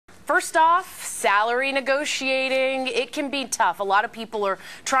First off, salary negotiating, it can be tough. A lot of people are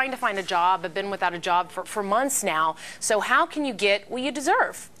trying to find a job, have been without a job for months now. So how can you get what you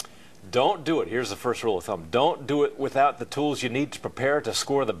deserve? Don't do it. Here's the first rule of thumb. Don't do it without the tools you need to prepare to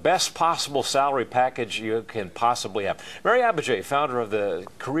score the best possible salary package you can possibly have. Mary Abbajay, founder of the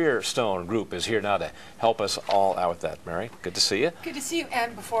Career Stone Group, is here now to help us all out with that. Mary, good to see you. Good to see you.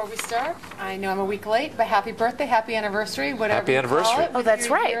 And before we start, I know I'm a week late, but happy birthday, happy anniversary, whatever Happy you anniversary. call it, Oh, that's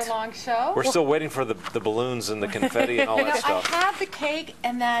right. Year-long show. We're still waiting for the balloons and the confetti and all that stuff. I had the cake,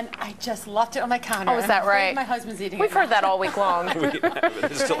 and then I just left it on my counter. Oh, is that right? My husband's eating it. We've heard that all week long.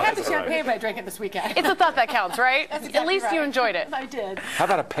 It still I had the hasn't champagne, arrived. but I drank it this weekend. It's a thought that counts, right? That's At exactly least right. you enjoyed it. I did. How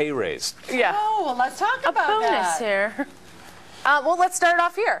about a pay raise? Yeah. Oh, well, let's talk A about bonus that. here. Well, let's start it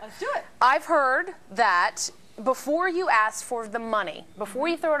off here. Let's do it. I've heard that before you ask for the money, before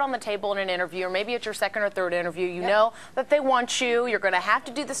you throw it on the table in an interview, or maybe it's your second or third interview, you know that they want you. You're going to have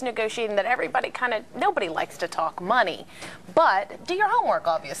to do this negotiating that nobody likes to talk money. But do your homework,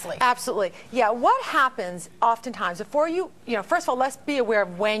 obviously. Absolutely. Yeah, what happens oftentimes before first of all, let's be aware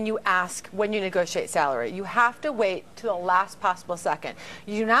of when you negotiate salary. You have to wait to the last possible second.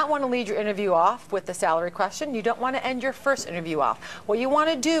 You do not want to lead your interview off with the salary question. You don't want to end your first interview off. What you want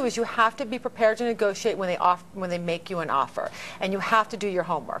to do is you have to be prepared to negotiate when they make you an offer, and you have to do your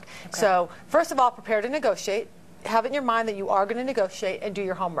homework. Okay. So first of all, prepare to negotiate. Have it in your mind that you are going to negotiate, and do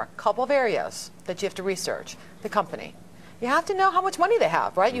your homework. Couple of areas that you have to research. The company. You have to know how much money they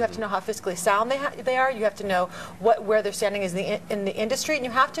have, right? You have to know how fiscally sound they are. You have to know where they're standing in the industry, and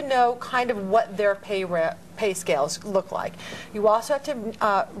you have to know kind of what their pay scales look like. You also have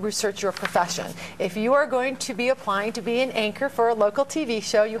to research your profession. If you are going to be applying to be an anchor for a local TV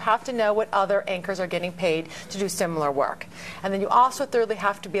show, you have to know what other anchors are getting paid to do similar work. And then you also thirdly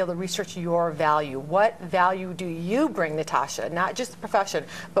have to be able to research your value. What value do you bring, Natasha? Not just the profession,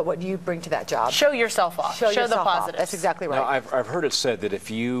 but what do you bring to that job? Show yourself off. Show the positives. That's exactly right. Now, I've heard it said that if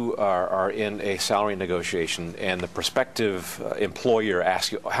you are in a salary negotiation and the prospective employer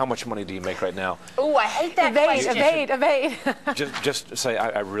asks you, how much money do you make right now? Oh, I hate that question. Evade. just say,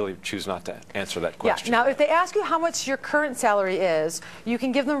 I really choose not to answer that question. Yeah. Now, if they ask you how much your current salary is, you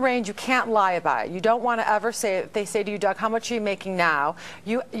can give them a range. You can't lie about it. You don't want to ever say, if they say to you, Doug, how much are you making now?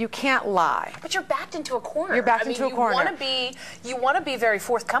 You can't lie. But you're backed into a corner. You're backed into a corner. You want to be very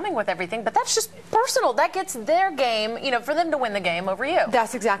forthcoming with everything, but that's just personal. That gets their game, for them to win the game over you.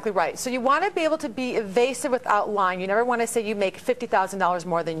 That's exactly right. So you want to be able to be evasive without lying. You never want to say you make $50,000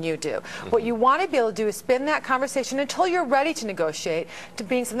 more than you do. What you want to be able to do is spin that conversation until you're ready to negotiate to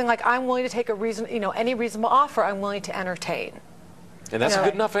being something like, I'm willing to take any reasonable offer I'm willing to entertain. And that's a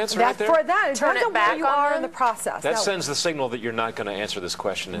good enough answer right there? For that, it Turn depends it on back where you on are them. in the process. That Now, sends the signal that you're not going to answer this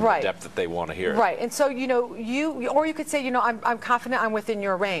question in the depth that they want to hear. Right, and so or you could say, I'm confident I'm within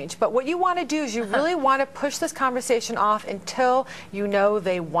your range. But what you want to do is you really want to push this conversation off until you know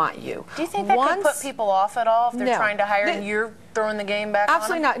they want you. Do you think that could put people off at all if they're trying to hire and you're throwing the game back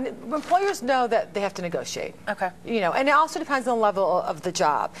Absolutely on not. Employers know that they have to negotiate. Okay. And it also depends on the level of the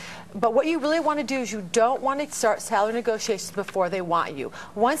job. But what you really want to do is you don't want to start salary negotiations before they want you.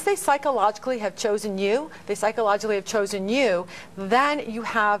 Once they psychologically have chosen you, then you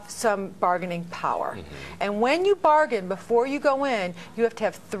have some bargaining power. And when you bargain before you go in, you have to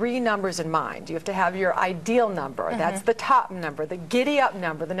have 3 numbers in mind. You have to have your ideal number. That's the top number, the giddy up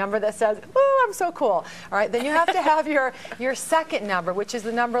number, the number that says, "Ooh, I'm so cool." All right. Then you have to have your second number, which is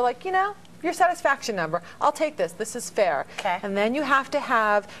the number like, your satisfaction number. I'll take this. This is fair. Okay. And then you have to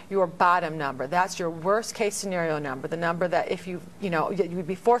have your bottom number. That's your worst case scenario number, the number that if you would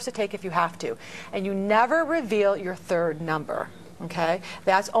be forced to take if you have to. And you never reveal your third number. Okay?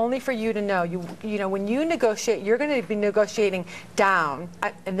 That's only for you to know. When you negotiate, you're going to be negotiating down,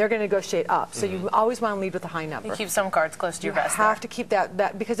 and they're going to negotiate up. So you always want to lead with a high number. You keep some cards close to your vest. You have to keep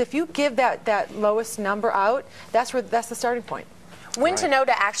that because if you give that lowest number out, that's the starting point. When to know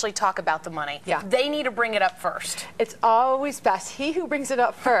to actually talk about the money. Yeah. They need to bring it up first. It's always best. He who brings it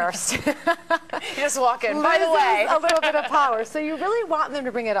up first. You just walk in. By the way. A little bit of power. So you really want them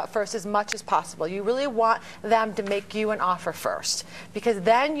to bring it up first as much as possible. You really want them to make you an offer first. Because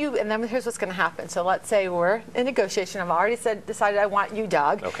then here's what's going to happen. So let's say we're in negotiation. I've already decided I want you,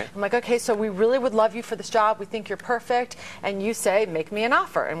 Doug. Okay. I'm like, okay, so we really would love you for this job. We think you're perfect. And you say, make me an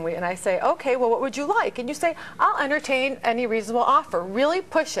offer. And I say, okay, well, what would you like? And you say, I'll entertain any reasonable offer. Really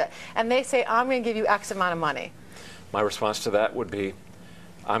push it. And they say, I'm going to give you X amount of money. My response to that would be,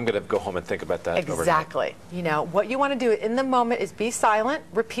 I'm going to go home and think about that Exactly. overnight. What you want to do in the moment is be silent,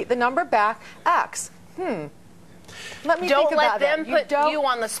 repeat the number back, X. Let me Don't think let about them that. put you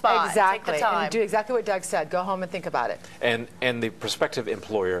on the spot. Exactly. Take the time. And do exactly what Doug said. Go home and think about it. And the prospective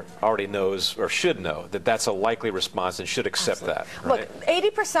employer already knows or should know that that's a likely response and should accept that. Right? Look,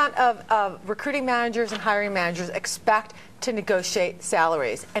 80% of recruiting managers and hiring managers expect to negotiate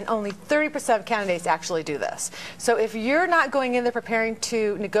salaries, and only 30% of candidates actually do this. So if you're not going in there preparing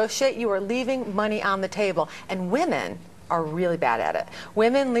to negotiate, you are leaving money on the table. And women are really bad at it.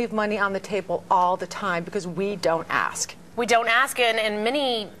 Women leave money on the table all the time because we don't ask. We don't ask, and in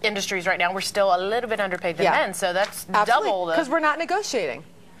many industries right now, we're still a little bit underpaid than men, so that's double the... Because we're not negotiating.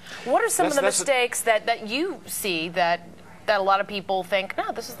 What are some of the mistakes that you see that a lot of people think,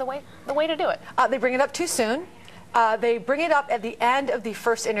 no, this is the way to do it? They bring it up too soon. They bring it up at the end of the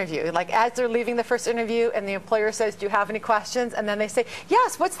first interview, like as they're leaving the first interview, and the employer says, do you have any questions? And then they say,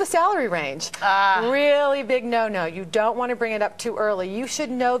 yes, what's the salary range? Really big no-no. You don't want to bring it up too early. You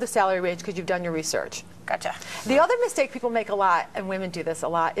should know the salary range because you've done your research. Gotcha. The other mistake people make a lot, and women do this a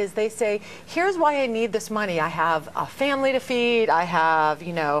lot, is they say, here's why I need this money. I have a family to feed. I have,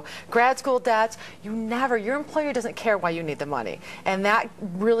 grad school debts. Your employer doesn't care why you need the money. And that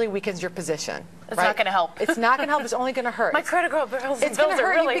really weakens your position. It's not going to help. It's not going to help. It's only going to hurt. My credit card bills It's going to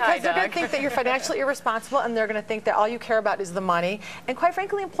hurt really you high, because they're going to think that you're financially irresponsible, and they're going to think that all you care about is the money. And quite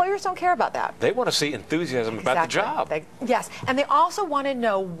frankly, employers don't care about that. They want to see enthusiasm about the job. Yes, and they also want to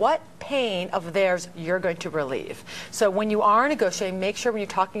know what pain of theirs you're going to relieve. So when you are negotiating, make sure when you're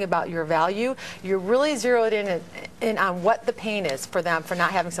talking about your value, you're really zeroed in on what the pain is for them for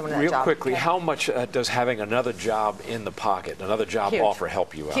not having someone in that job. Real quickly, how much does having another job in the pocket, another job offer,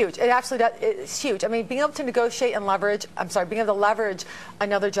 help you out? Huge. It absolutely does. It's huge. I mean, being able to negotiate and leverage, being able to leverage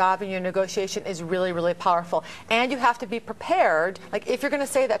another job in your negotiation is really, really powerful. And you have to be prepared. Like, if you're going to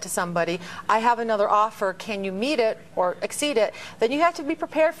say that to somebody, I have another offer, can you meet it or exceed it? Then you have to be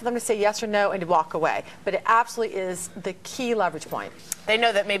prepared for them to say yes or no and to walk away. But it absolutely is the key leverage point. They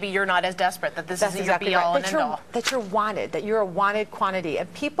know that maybe you're not as desperate, that this isn't your be-all and end-all. That you're wanted, that you're a wanted quantity.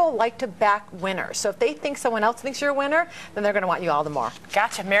 And people like to back winners. So if they think someone else thinks you're a winner, then they're going to want you all the more.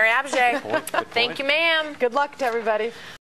 Gotcha. Mary Abbajay. Thank you, ma'am. Good luck to everybody.